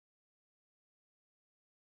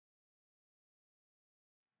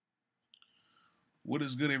What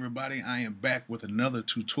is good, everybody? I am back with another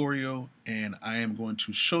tutorial, and I am going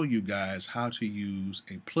to show you guys how to use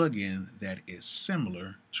a plugin that is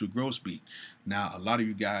similar to Grossbeat. Now, a lot of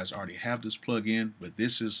you guys already have this plugin, but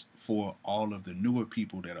this is for all of the newer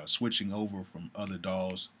people that are switching over from other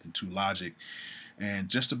DAWs into Logic. And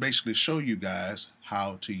just to basically show you guys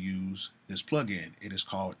how to use this plugin, it is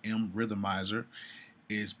called Mrhythmizer.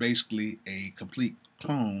 It's basically a complete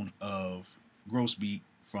clone of Grossbeat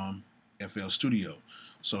from FL Studio.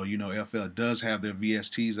 So you know FL does have their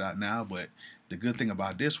VSTs out now, but the good thing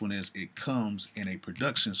about this one is it comes in a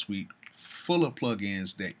production suite full of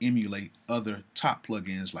plugins that emulate other top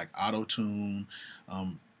plugins like Auto Tune,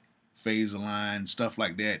 Phase Align, stuff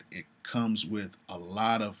like that. It comes with a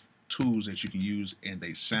lot of tools that you can use, and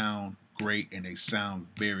they sound great and they sound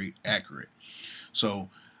very accurate. So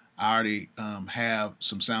I already have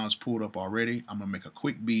some sounds pulled up already. I'm gonna make a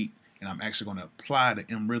quick beat, and I'm actually going to apply the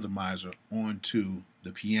Mrhythmizer onto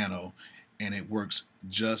the piano, and it works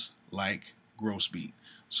just like Grossbeat.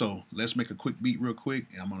 So let's make a quick beat real quick,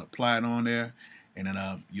 and I'm going to apply it on there, and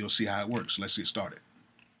then you'll see how it works. Let's get started.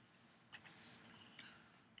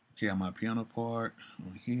 Okay, on my piano part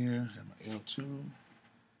on here, I have my L2.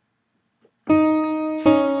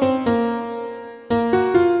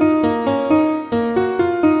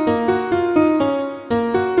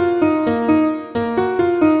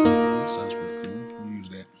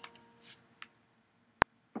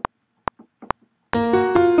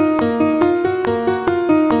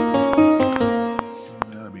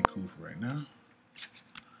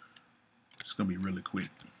 It's gonna be really quick.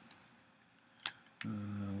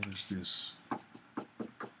 What is this?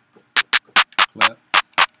 Clap.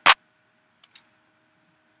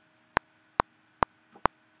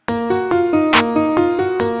 On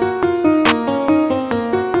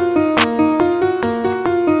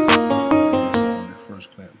that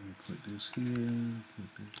first clap, we put this here, put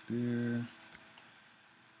this there.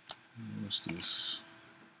 What's this?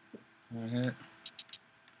 Hi-hat.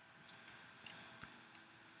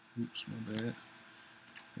 Oops, my bad.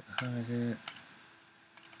 Got the hi-hat.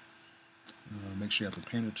 Make sure you have the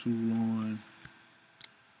panel tool on.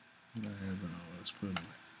 What I have, let's put it on.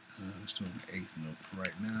 Let's do it on the 8th note for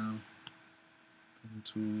right now. Panel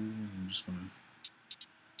tool. I'm just gonna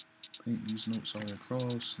paint these notes all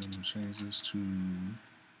across, and we'll change this to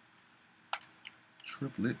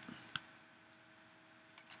triplet.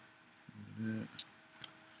 That.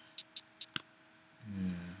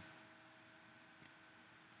 Yeah.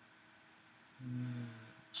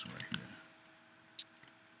 It's right here.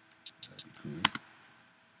 That'd be cool.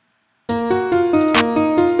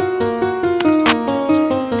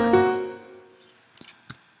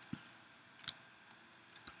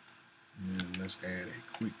 And then let's add a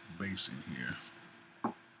quick bass in here.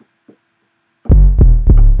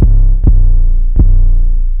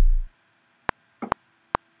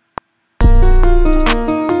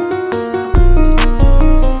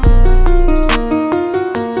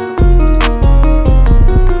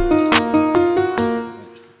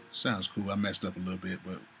 Sounds cool. I messed up a little bit,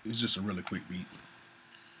 but it's just a really quick beat.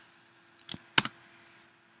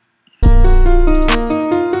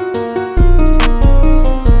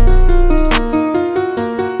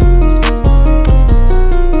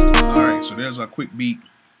 Alright, so there's our quick beat.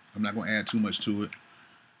 I'm not going to add too much to it.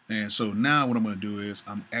 And so now what I'm going to do is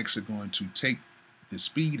I'm actually going to take the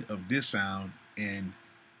speed of this sound and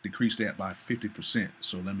decrease that by 50%.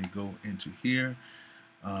 So let me go into here.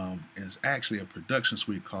 It's actually a production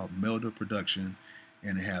suite called Melda Production,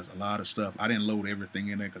 and it has a lot of stuff. I didn't load everything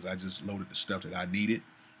in there because I just loaded the stuff that I needed,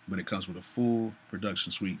 but it comes with a full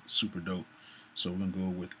production suite, super dope. So we're gonna go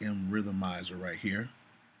with Mrhythmizer right here,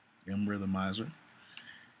 Mrhythmizer,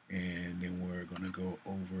 and then we're gonna go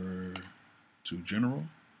over to General,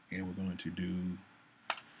 and we're going to do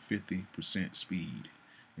 50% speed.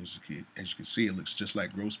 As you can see, it looks just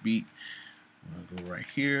like Grossbeat. I'm gonna go right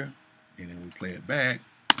here, and then we play it back.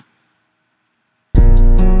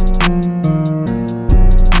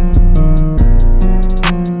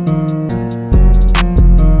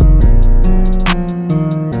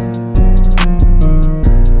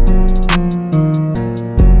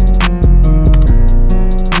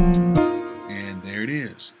 And there it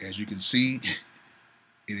is. As you can see,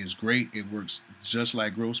 it is great. It works just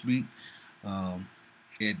like Grossbeat.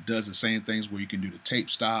 It does the same things where you can do the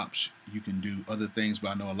tape stops, you can do other things, but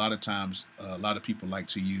I know a lot of times a lot of people like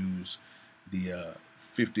to use the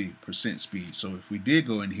 50% speed. So if we did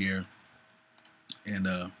go in here, and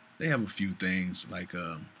they have a few things like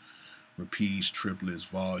repeats, triplets,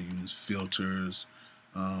 volumes, filters.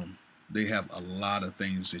 They have a lot of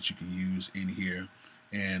things that you can use in here,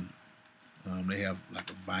 and They have like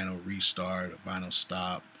a vinyl restart, a vinyl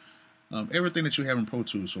stop, everything that you have in Pro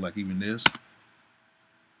Tools. So like even this.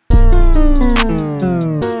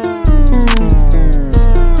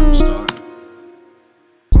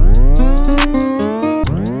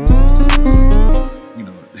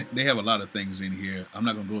 They have a lot of things in here. I'm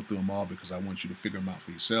not going to go through them all because I want you to figure them out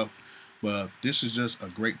for yourself. But this is just a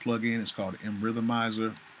great plugin. It's called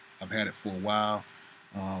Mrhythmizer. I've had it for a while.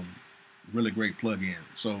 Really great plugin.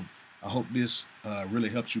 So I hope this really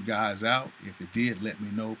helps you guys out. If it did, let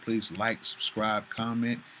me know. Please like, subscribe,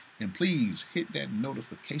 comment, and please hit that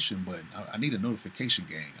notification button. I need a notification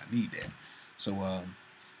gang. I need that. So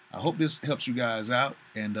I hope this helps you guys out,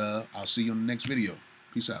 and I'll see you on the next video.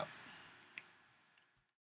 Peace out.